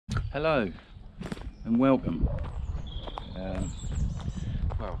Hello and welcome.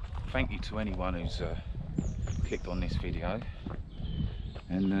 Well, thank you to anyone who's clicked on this video,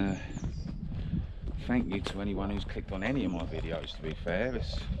 and thank you to anyone who's clicked on any of my videos. To be fair,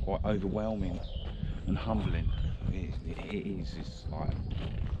 it's quite overwhelming and humbling. It's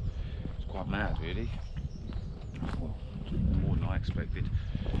quite mad, really. Well, more than I expected.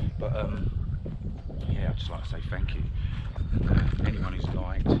 But yeah, I'd just like to say thank you. Anyone who's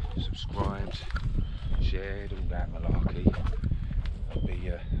liked, subscribed, shared, all that malarkey, I'd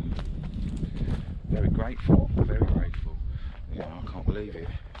be very grateful, very grateful. You know, I can't believe it.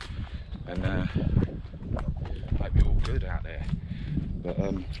 And I hope you're all good out there. But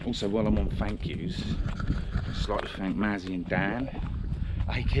also, while I'm on thank yous, I'd just like to thank Mazzy and Dan,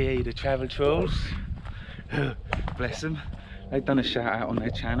 aka the Travel Trolls. Bless them. They've done a shout out on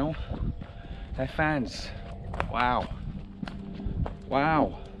their channel. They're fans. Wow.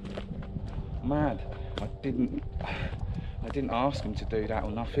 Wow. Mad. I didn't ask them to do that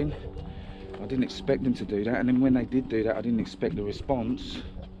or nothing. I didn't expect them to do that, and then when they did do that, I didn't expect the response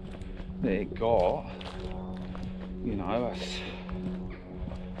that it got. You know,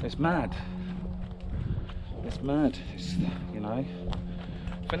 it's mad. It's mad. It's, you know,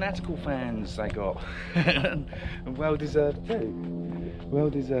 fanatical fans they got. And well deserved too. Well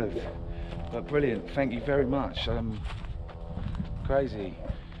deserved. But brilliant. Thank you very much. Crazy.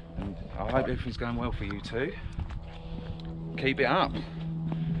 And I hope everything's going well for you too. Keep it up.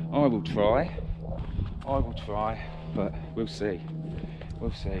 I will try, but we'll see.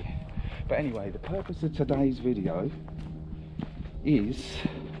 We'll see. But anyway, the purpose of today's video is,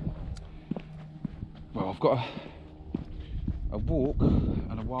 well, I've got a walk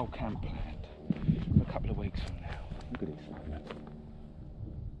and a wild camp planned for a couple of weeks from now. Look at this.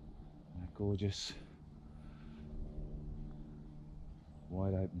 Gorgeous.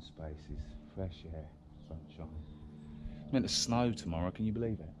 Wide open spaces, fresh air, sunshine. It's meant to snow tomorrow, can you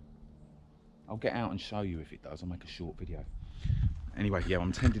believe it? I'll get out and show you if it does. I'll make a short video. Anyway, yeah, I'm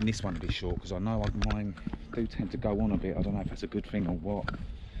intending this one to be short because I know mine do tend to go on a bit. I don't know if that's a good thing or what.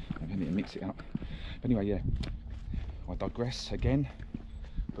 I need to mix it up. But anyway, yeah, I digress again.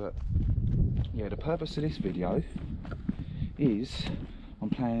 But yeah, the purpose of this video is I'm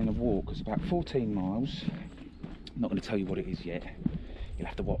planning a walk. It's about 14 miles. I'm not going to tell you what it is yet. You'll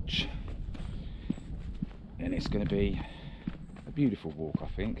have to watch. And it's going to be a beautiful walk, I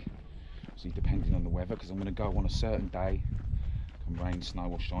think. Obviously, depending on the weather, because I'm going to go on a certain day. It can rain, snow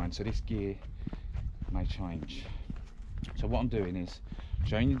or shine. So this gear may change. So what I'm doing is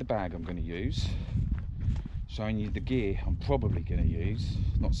showing you the bag I'm going to use. Showing you the gear I'm probably going to use.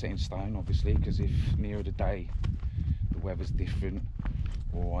 Not set in stone, obviously, because if nearer the day the weather's different,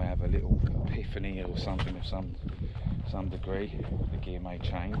 or I have a little epiphany or something of some degree, the gear may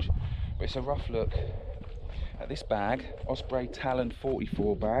change. But it's a rough look at this bag, Osprey Talon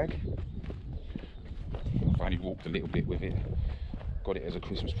 44 bag. I've only walked a little bit with it, got it as a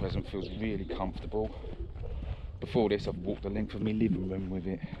Christmas present, feels really comfortable. Before this I've walked the length of my living room with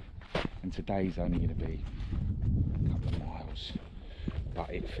it, and today's only going to be a couple of miles, but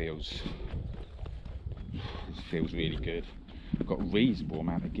it feels really good. I've got a reasonable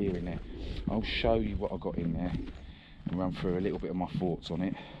amount of gear in there. I'll show you what I've got in there and run through a little bit of my thoughts on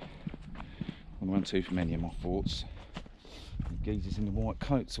it. I won't run too many of my thoughts. The geezers in the white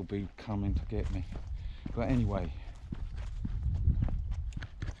coats will be coming to get me. But anyway,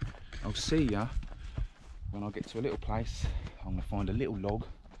 I'll see ya when I get to a little place. I'm going to find a little log,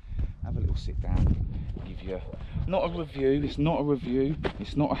 have a little sit down, give you not a review, it's not a review,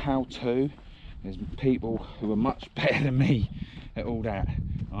 it's not a how-to. There's people who are much better than me at all that.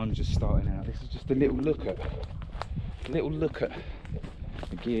 I'm just starting out. This is just a little look at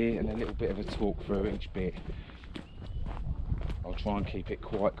the gear and a little bit of a talk through each bit. I'll try and keep it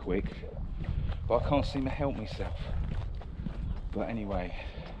quite quick, but I can't seem to help myself. But anyway,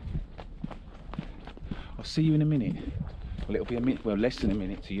 I'll see you in a minute. Well, it'll be a minute, well, less than a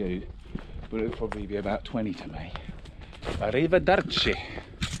minute to you, but it'll probably be about 20 to me. Arrivederci.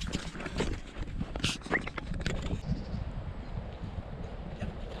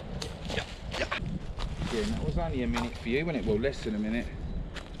 Yeah, and that was only a minute for you, wasn't it? Well, less than a minute.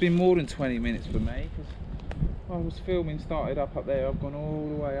 It's been more than 20 minutes for me, because I was filming, started up there. I've gone all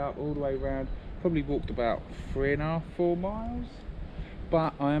the way up, all the way round. Probably walked about 3.5, 4 miles.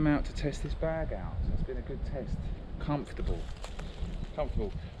 But I am out to test this bag out, so it's been a good test. Comfortable.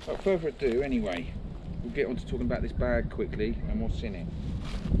 Without further ado, anyway, we'll get on to talking about this bag quickly and what's in it.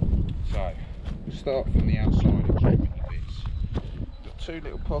 So, we'll start from the outside and check the bits. Got two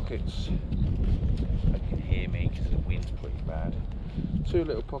little pockets. You can hear me because the wind's pretty bad. 2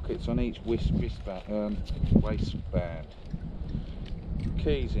 little pockets on each waistband.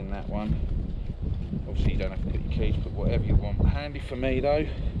 Keys in that one. Obviously you don't have to put your keys, put whatever you want. Handy for me though,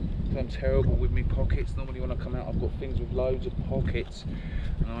 'cause I'm terrible with me pockets. Normally when I come out I've got things with loads of pockets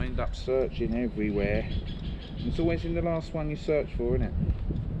and I end up searching everywhere. It's always in the last one you search for, isn't it?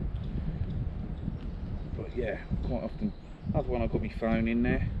 But yeah, quite often. Other one, I've got my phone in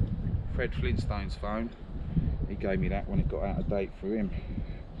there. Fred Flintstone's phone. He gave me that when it got out of date for him.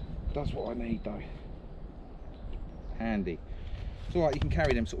 Does what I need though. Handy. It's alright, you can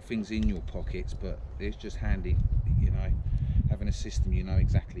carry them sort of things in your pockets, but it's just handy, you know, having a system you know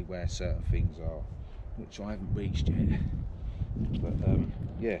exactly where certain things are, which I haven't reached yet. But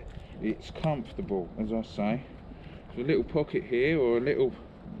yeah, it's comfortable, as I say. There's a little pocket here, or a little,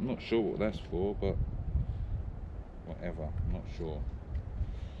 I'm not sure what that's for, but whatever, I'm not sure.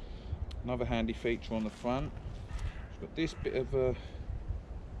 Another handy feature on the front, it's got this bit of a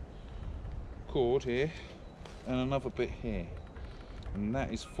cord here and another bit here, and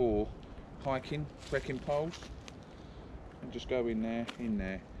that is for hiking, trekking poles. And just go in there,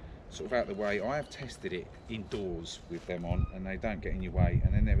 sort of out the way. I have tested it indoors with them on and they don't get in your way,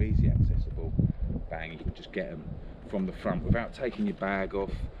 and then they're easy accessible. Bang, you can just get them from the front without taking your bag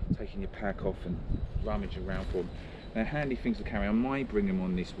off, taking your pack off and rummage around for them. They're handy things to carry. I might bring them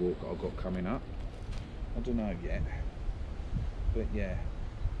on this walk that I've got coming up. I don't know yet, but yeah,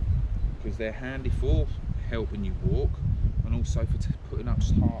 because they're handy for helping you walk and also for putting up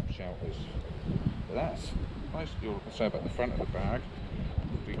tarp shelters. But that's mostly all I can say about the front of the bag.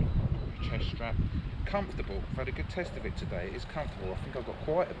 The chest strap, comfortable. I've had a good test of it today. It is comfortable. I think I've got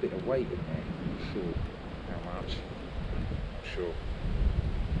quite a bit of weight in there. I'm not sure how much. Not sure,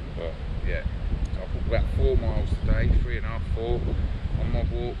 but yeah. I've walked about 4 miles today, 3.5, 4 on my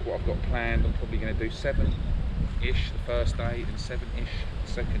walk. What I've got planned, I'm probably going to do 7-ish the first day and 7-ish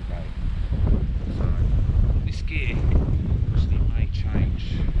the second day. So this gear obviously may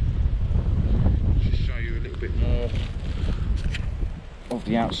change. Just show you a little bit more of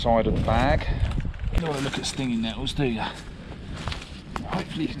the outside of the bag. You don't want to look at stinging nettles, do you?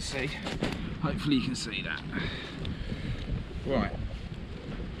 Hopefully you can see. Hopefully you can see that. Right.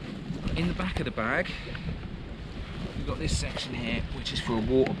 In the back of the bag, you've got this section here, which is for a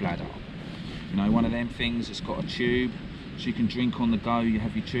water bladder. You know, one of them things that's got a tube, so you can drink on the go. You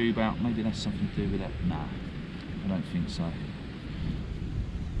have your tube out. Maybe that's something to do with it. Nah, I don't think so.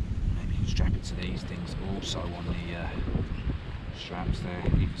 Maybe you can strap it to these things also on the straps there,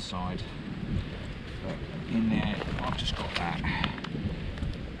 either side. But in there, I've just got that.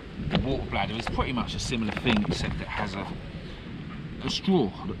 The water bladder is pretty much a similar thing, except it has a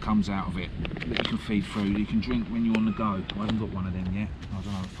straw that comes out of it that you can feed through, that you can drink when you're on the go. I haven't got one of them yet. I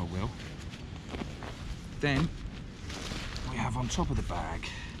don't know if I will. Then we have on top of the bag,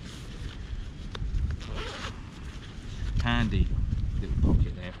 handy little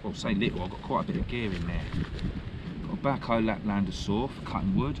pocket there. Well, say little, I've got quite a bit of gear in there. Got a backhoe Laplander saw for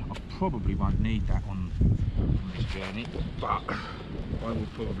cutting wood. I probably won't need that on this journey, but I will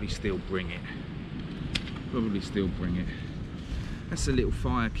probably still bring it. That's a little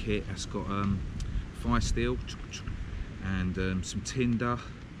fire kit. That's got fire steel and some tinder,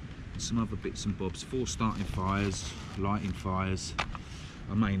 and some other bits and bobs for starting fires, lighting fires.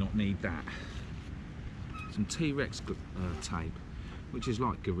 I may not need that. Some T-Rex tape, which is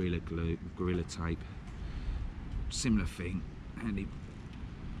like Gorilla Glue, Gorilla tape. Similar thing, handy,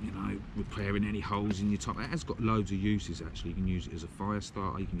 you know, repairing any holes in your top. It has got loads of uses actually. You can use it as a fire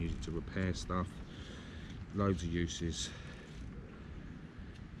starter, you can use it to repair stuff. Loads of uses.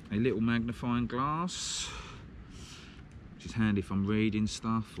 A little magnifying glass, which is handy if I'm reading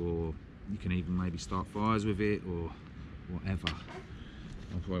stuff, or you can even maybe start fires with it or whatever.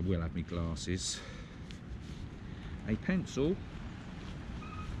 I probably will have my glasses. A pencil.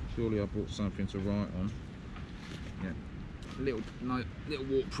 Surely I brought something to write on. Yeah. A little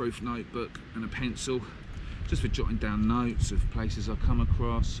waterproof notebook and a pencil, just for jotting down notes of places I come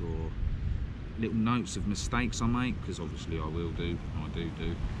across, or little notes of mistakes I make, because obviously I will do, I do.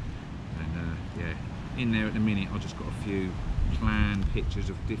 And yeah, in there at the minute I've just got a few planned pictures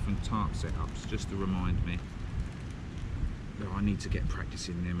of different tarp setups, just to remind me that I need to get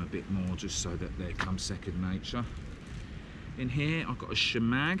practicing them a bit more, just so that they come second nature. In here I've got a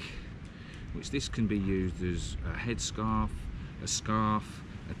shemag, which this can be used as a headscarf, a scarf,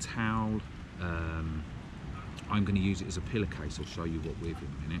 a towel. I'm going to use it as a pillowcase. I'll show you what with in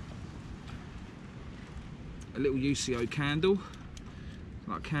a minute. A little UCO candle,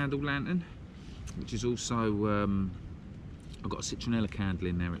 like a candle lantern, which is also, I've got a citronella candle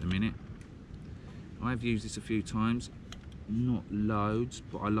in there at the minute. I've used this a few times. not loads,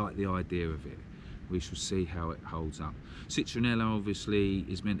 but I like the idea of it. We shall see how it holds up. Citronella obviously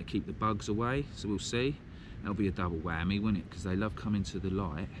is meant to keep the bugs away, so we'll see. That'll be a double whammy, won't it? Because they love coming to the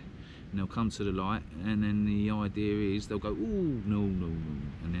light, and they'll come to the light, and then the idea is they'll go, ooh, no, no, no,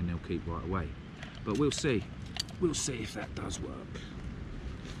 and then they'll keep right away. But we'll see. We'll see if that does work.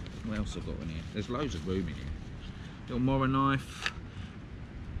 What else I've got in here? There's loads of room in here. Little Mora knife,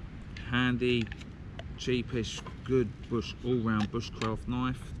 handy, cheapish, good bush, all-round bushcraft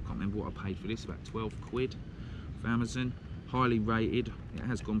knife. Can't remember what I paid for this, about 12 quid for Amazon. Highly rated. It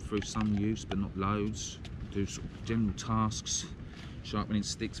has gone through some use, but not loads. Do sort of general tasks, sharpening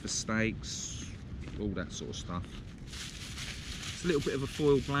sticks for steaks, all that sort of stuff. It's a little bit of a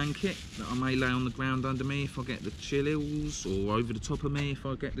foil blanket that I may lay on the ground under me if I get the chills, or over the top of me if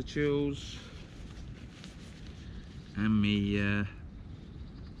I get the chills. And me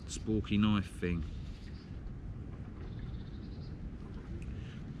sporky knife thing.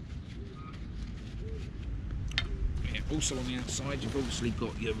 Yeah, also on the outside you've obviously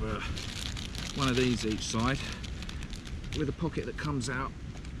got your one of these each side with a pocket that comes out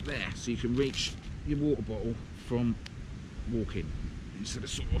there, so you can reach your water bottle from walking instead of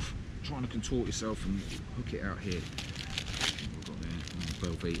sort of trying to contort yourself and hook it out here. We've got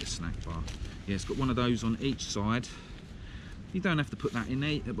there, Velveeta snack bar. Yeah, it's got one of those on each side. You don't have to put that in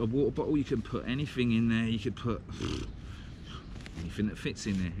there, a water bottle. You can put anything in there. You could put anything that fits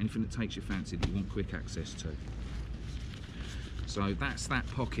in there, anything that takes your fancy that you want quick access to. So that's that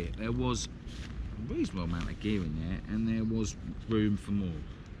pocket. There was a reasonable amount of gear in there, and there was room for more.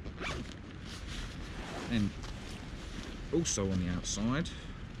 And also on the outside,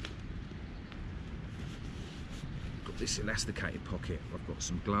 got this elasticated pocket. I've got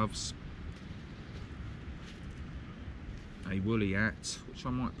some gloves, a woolly hat, which I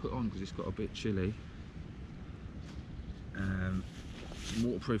might put on because it's got a bit chilly. Some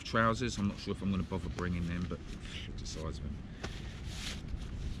waterproof trousers. I'm not sure if I'm going to bother bringing them, but look at the size of them.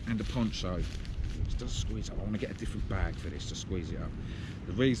 And a poncho, which does squeeze up. I want to get a different bag for this to squeeze it up.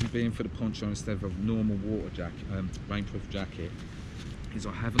 The reason being for the poncho instead of a normal water jacket, rainproof jacket, is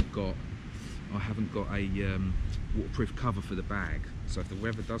I haven't got a waterproof cover for the bag. So if the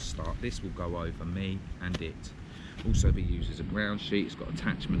weather does start, this will go over me and it. Also be used as a ground sheet. It's got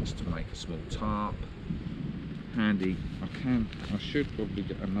attachments to make a small tarp. Handy. I should probably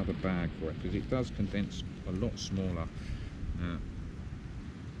get another bag for it because it does condense a lot smaller.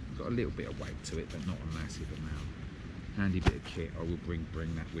 Got a little bit of weight to it, but not a massive amount. Handy bit of kit. I will bring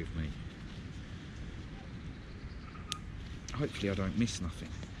that with me. Hopefully I don't miss nothing.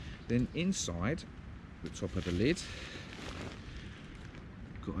 Then inside the top of the lid,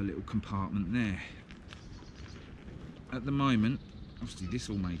 got a little compartment there. At the moment, obviously this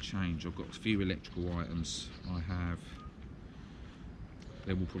all may change. I've got a few electrical items.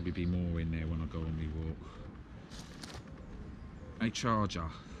 There will probably be more in there when I go on my walk. A charger.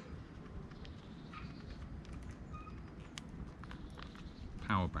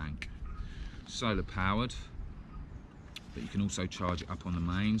 Power bank. Solar powered, but you can also charge it up on the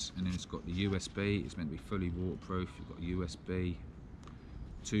mains, and then it's got the USB. It's meant to be fully waterproof. You've got a USB.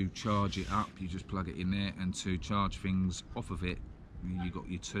 To charge it up, you just plug it in there, and to charge things off of it, you've got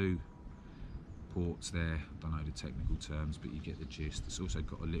your two ports there. I don't know the technical terms, but you get the gist. It's also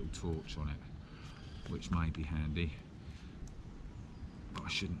got a little torch on it, which may be handy, but I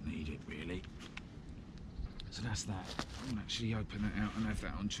shouldn't need it really. So that's that. I'm gonna actually open that out and have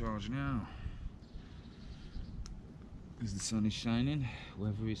that on charge now. As the sun is shining,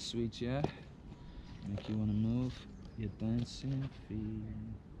 weather is sweet, yeah. Make you want to move your dancing feet.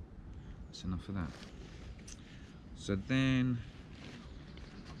 That's enough of that. So then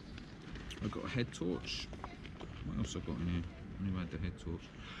I've got a head torch. What else I've got in here? I knew I had the head torch.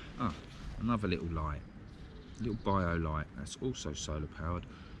 Ah, another little light, little bio light. That's also solar powered.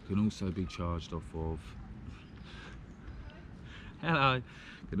 Can also be charged off of. Hello.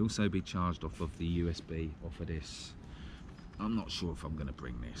 Can also be charged off of the USB off of this. I'm not sure if I'm going to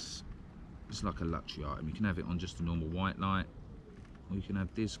bring this. It's like a luxury item. You can have it on just a normal white light, or you can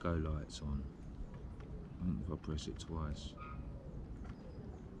have disco lights on. I think if I press it twice.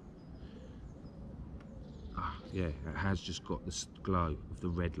 Ah, yeah, it has just got the glow of the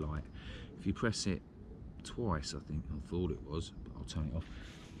red light. If you press it twice, I thought it was, but I'll turn it off.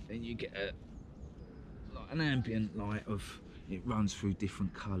 Then you get like an ambient light of. It runs through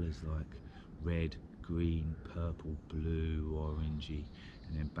different colours like red, green, purple, blue, orangey,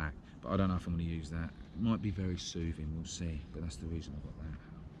 and then back. But I don't know if I'm going to use that. It might be very soothing, we'll see. But that's the reason I got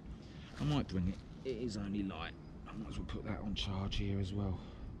that. I might bring it. It is only light. I might as well put that on charge here as well.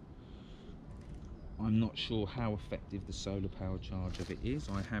 I'm not sure how effective the solar power charge of it is.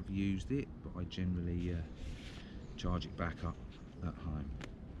 I have used it, but I generally charge it back up at home.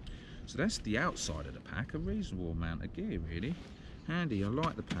 So that's the outside of the pack, a reasonable amount of gear really. Handy, I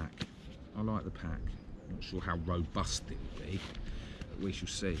like the pack. I like the pack. Not sure how robust it will be, but we shall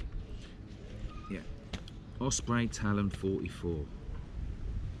see. Yeah, Osprey Talon 44.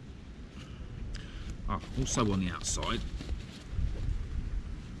 Oh, also on the outside,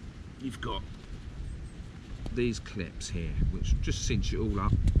 you've got these clips here, which just cinch it all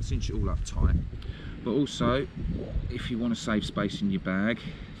up tight. But also, if you want to save space in your bag,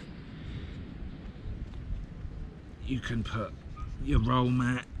 you can put your roll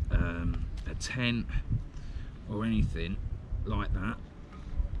mat, a tent, or anything like that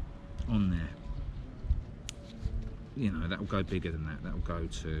on there. You know, that'll go bigger than that. That'll go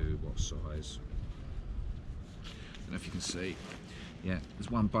to what size? I don't know if you can see. Yeah, there's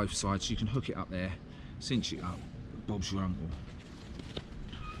one both sides, so you can hook it up there, cinch it up, Bob's your uncle.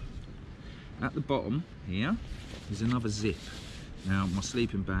 At the bottom here is another zip. Now, my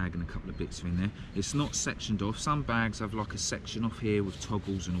sleeping bag and a couple of bits are in there. It's not sectioned off. Some bags have like a section off here with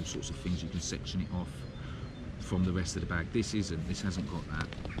toggles and all sorts of things. You can section it off from the rest of the bag. This isn't. This hasn't got that.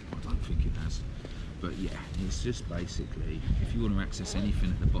 I don't think it has. But yeah, it's just basically, if you want to access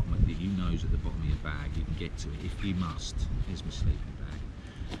anything at the bottom that you know is at the bottom of your bag, you can get to it if you must. Here's my sleeping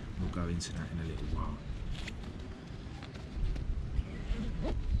bag. We'll go into that in a little while.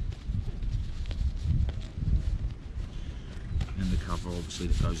 And the cover obviously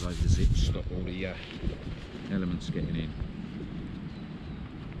that goes over the zip to stop all the elements getting in.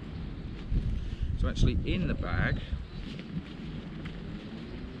 So actually in the bag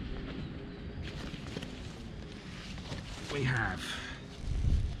we have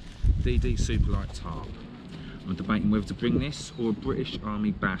DD Superlight Tarp. I'm debating whether to bring this or a British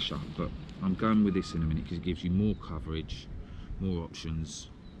Army Basher, but I'm going with this in a minute because it gives you more coverage, more options.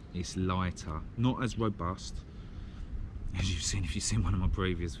 It's lighter, not as robust as you've seen if you've seen one of my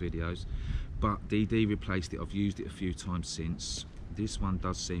previous videos, but DD replaced it. I've used it a few times since. This one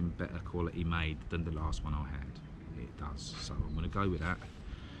does seem better quality made than the last one I had. It does, so I'm going to go with that.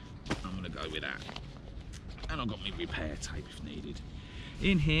 And I've got my repair tape if needed.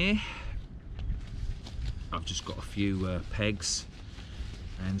 In here I've just got a few pegs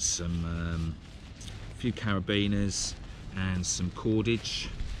and some few carabiners and some cordage.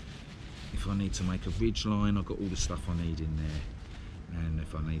 If I need to make a ridge line, I've got all the stuff I need in there. And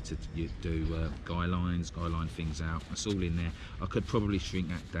if I need to do guy line things out, that's all in there. I could probably shrink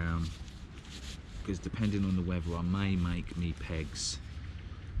that down because depending on the weather I may make me pegs,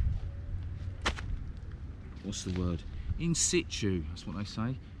 what's the word, in situ, that's what they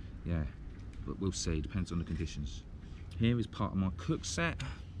say. Yeah, but we'll see, depends on the conditions. Here is part of my cook set.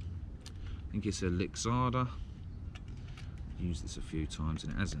 I think it's a Lixada. I've used this a few times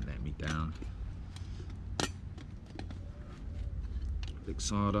and it hasn't let me down.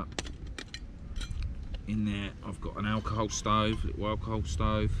 Lixada. In there I've got an alcohol stove, little alcohol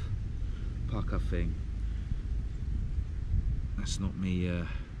stove, pucker thing. That's not me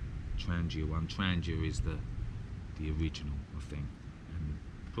Trangia one. Trangia is the original, I think, and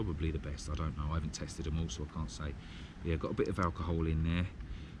probably the best. I don't know, I haven't tested them all, so I can't say. Yeah, got a bit of alcohol in there,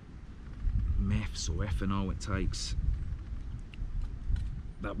 meths or ethanol it takes.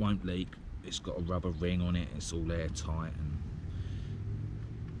 That won't leak. It's got a rubber ring on it, it's all airtight,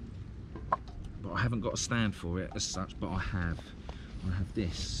 but I haven't got a stand for it as such, but I have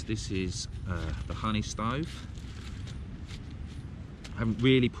this. This is the honey stove. I haven't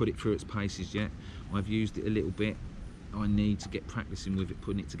really put it through its paces yet. I've used it a little bit. I need to get practicing with it,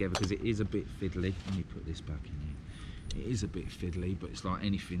 putting it together, because it is a bit fiddly. Let me put this back in here. It is a bit fiddly, but it's like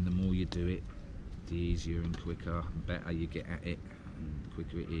anything, the more you do it, the easier and quicker and better you get at it, and the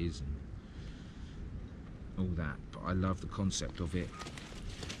quicker it is, and all that. But I love the concept of it.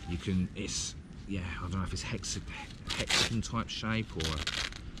 You can, it's, yeah, I don't know if it's hexagon type shape, or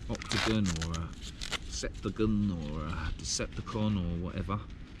a octagon, or a septagon, or a Decepticon, or whatever,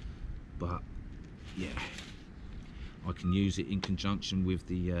 but yeah, I can use it in conjunction with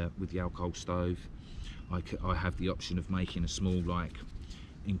the alcohol stove. I have the option of making a small, like,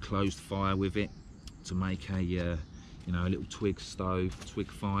 enclosed fire with it, to make a you know, a little twig stove,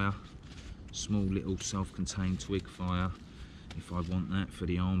 twig fire, small little self-contained twig fire, if I want that for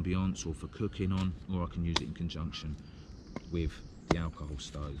the ambience or for cooking on, or I can use it in conjunction with the alcohol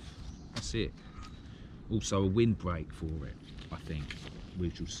stove. That's it. Also a windbreak for it, I think. We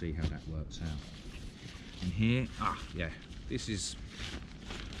shall see how that works out. And here, yeah, this is,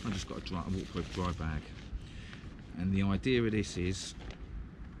 I just got a waterproof dry bag, and the idea of this is,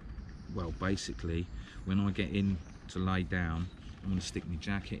 well, basically when I get in to lay down, I'm going to stick my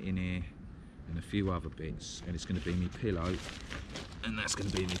jacket in here and a few other bits, and it's going to be my pillow, and that's going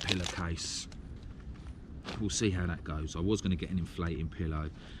to be my pillowcase. We'll see how that goes. I was going to get an inflating pillow,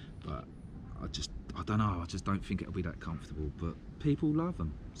 but I don't know, I just don't think it'll be that comfortable, but people love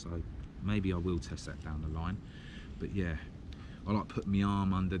them, so maybe I will test that down the line. But yeah, I like putting my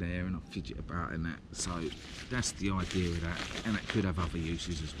arm under there and I fidget about and that, so that's the idea of that, and it could have other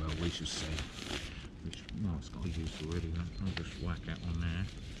uses as well, we shall see. Well, it's got a use already, then. I'll just whack that on there.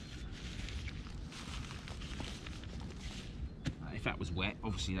 If that was wet,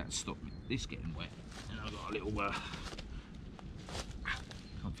 obviously that'd stop this getting wet. And I've got a little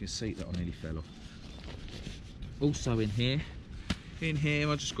comfy seat that I nearly fell off. Also in here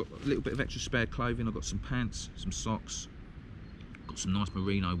I just got a little bit of extra spare clothing. I've got some pants, some socks, got some nice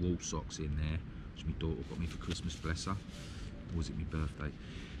merino wool socks in there, which my daughter got me for Christmas, bless her, or was it my birthday?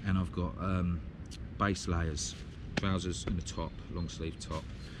 And I've got base layers, trousers and a top, long sleeve top.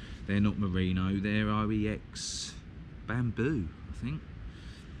 They're not merino, they're REX bamboo, I think.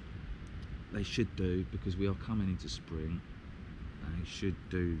 They should do, because we are coming into spring. They should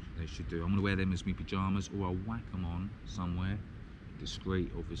do. I'm going to wear them as my pyjamas, or I'll whack them on somewhere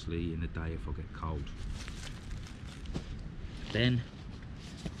discreet, obviously, in the day if I get cold. Then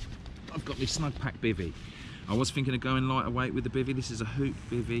I've got this snug pack bivvy. I was thinking of going lighter weight with the bivvy. This is a hoop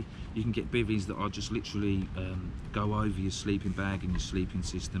bivvy. You can get bivvies that are just literally go over your sleeping bag and your sleeping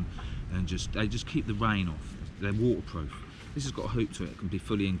system, and they just keep the rain off. They're waterproof. This has got a hoop to it. It can be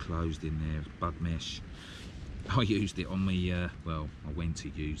fully enclosed in there, bug mesh. I used it on me, well, I went to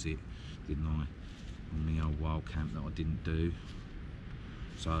use it, didn't I? On the old wild camp that I didn't do.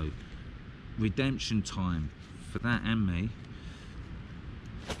 So, redemption time for that and me.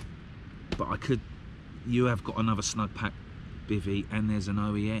 But you have got another snug pack bivvy, and there's an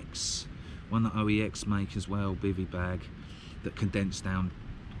OEX, one that OEX make as well, bivvy bag, that condensed down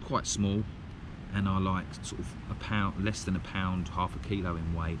quite small, and I like sort of a pound, less than a pound, half a kilo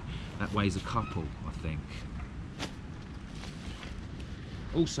in weight. That weighs a couple, I think.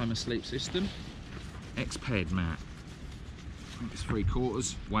 Also my sleep system, X-Ped mat. I think it's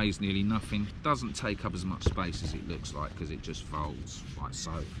 3/4, weighs nearly nothing, doesn't take up as much space as it looks like, because it just folds like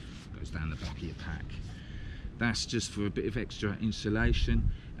so, goes down the back of your pack. That's just for a bit of extra insulation,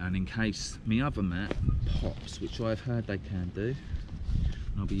 and in case my other mat pops, which I've heard they can do.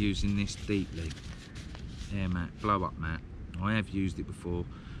 I'll be using this deeply air mat, blow up mat. I have used it before,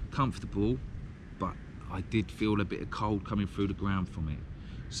 comfortable, but I did feel a bit of cold coming through the ground from it.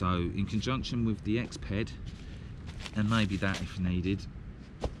 So in conjunction with the X-Ped, and maybe that if needed,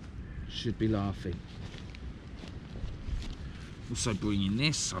 should be laughing. Also bringing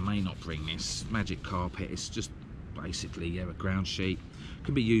this, I may not bring this, magic carpet. It's just basically a ground sheet.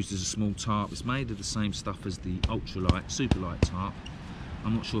 Can be used as a small tarp. It's made of the same stuff as the ultralight, super light tarp.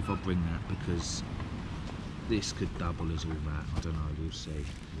 I'm not sure if I'll bring that, because this could double as all that. I don't know, we'll see,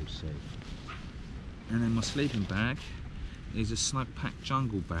 we'll see. And then my sleeping bag is a snug pack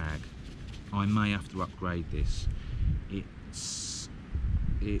jungle bag. I may have to upgrade this. It's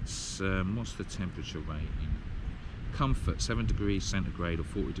what's the temperature rating? Comfort 7 degrees centigrade or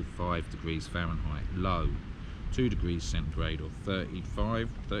 45 degrees Fahrenheit. Low 2 degrees centigrade or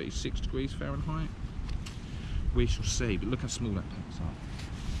 36 degrees Fahrenheit. We shall see, but look how small that packs up.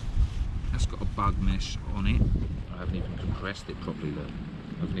 That's got a bug mesh on it. I haven't even compressed it properly though.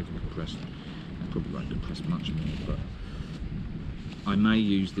 I haven't even compressed it. I probably won't compress much more, but I may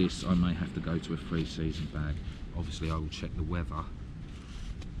use this. I may have to go to a 3-season bag. Obviously I will check the weather,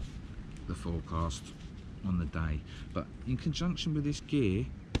 the forecast on the day. But in conjunction with this gear,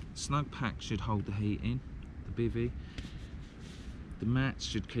 snug pack should hold the heat in, the bivvy. The mats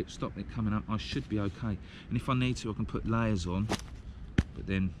should stop it coming up. I should be okay. And if I need to, I can put layers on. But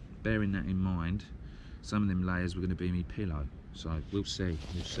then, bearing that in mind, some of them layers were going to be me pillow. So we'll see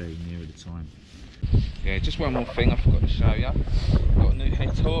nearer the time. Yeah, just one more thing I forgot to show you. Got a new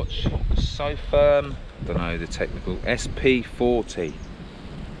head torch. It's so firm. I don't know the technical. SP40.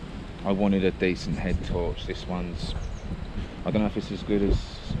 I wanted a decent head torch. This one's, I don't know if it's as good as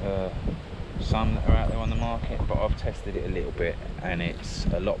some that are out there on the market, but I've tested it a little bit and it's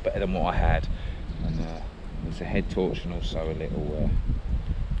a lot better than what I had. And it's a head torch and also a little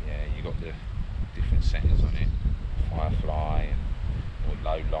yeah, you got the different settings on it, firefly or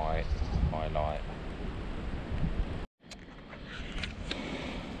low light, high light.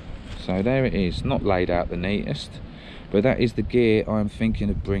 So there it is, not laid out the neatest, but that is the gear I'm thinking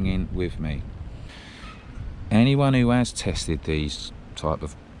of bringing with me. Anyone who has tested these type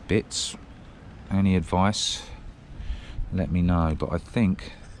of bits, any advice, let me know. But I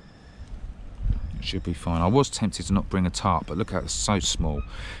think Should be fine. I was tempted to not bring a tarp, but look at it, it's so small.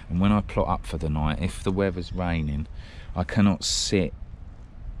 And when I plot up for the night, if the weather's raining, I cannot sit.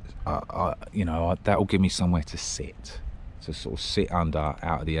 You know, that'll give me somewhere to sit, to sort of sit under,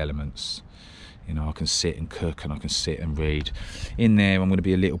 out of the elements. You know, I can sit and cook, and I can sit and read. In there, I'm going to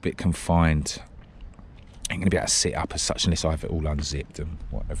be a little bit confined. I ain't going to be able to sit up as such unless I have it all unzipped and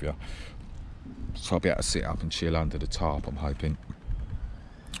whatever. So I'll be able to sit up and chill under the tarp, I'm hoping.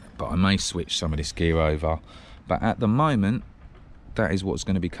 But I may switch some of this gear over. But at the moment, that is what's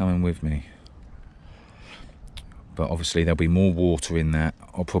going to be coming with me. But obviously there'll be more water in that.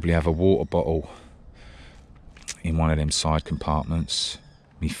 I'll probably have a water bottle in one of them side compartments.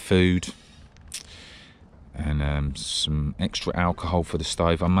 Me food. And some extra alcohol for the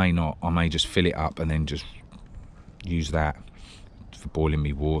stove. I may not. I may just fill it up and then just use that for boiling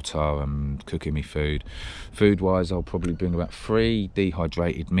me water and cooking me food. Food wise, I'll probably bring about 3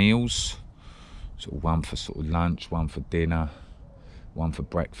 dehydrated meals, sort of 1 for sort of lunch, 1 for dinner, 1 for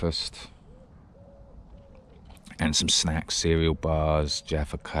breakfast, and some snacks, cereal bars,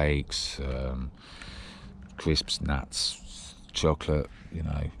 Jaffa cakes, crisps, nuts, chocolate, you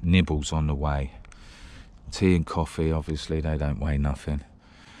know, nibbles on the way. Tea and coffee, obviously they don't weigh nothing,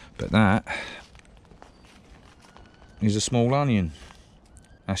 but that is a small onion.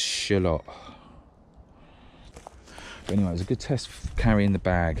 That's shallot. But anyway, it was a good test for carrying the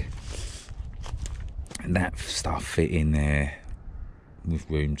bag. And that stuff fit in there with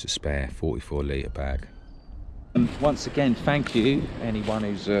room to spare. 44 litre bag. And once again, thank you anyone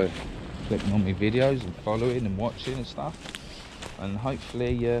who's clicking on my videos and following and watching and stuff. And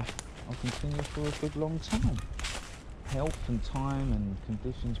hopefully I'll continue for a good long time. Health and time and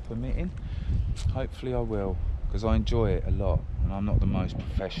conditions permitting. Hopefully I will, because I enjoy it a lot, and I'm not the most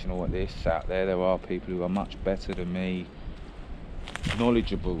professional at this out there. There are people who are much better than me,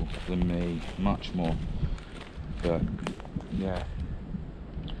 knowledgeable than me, much more. But yeah,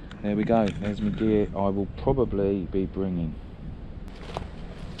 there we go. There's my gear I will probably be bringing.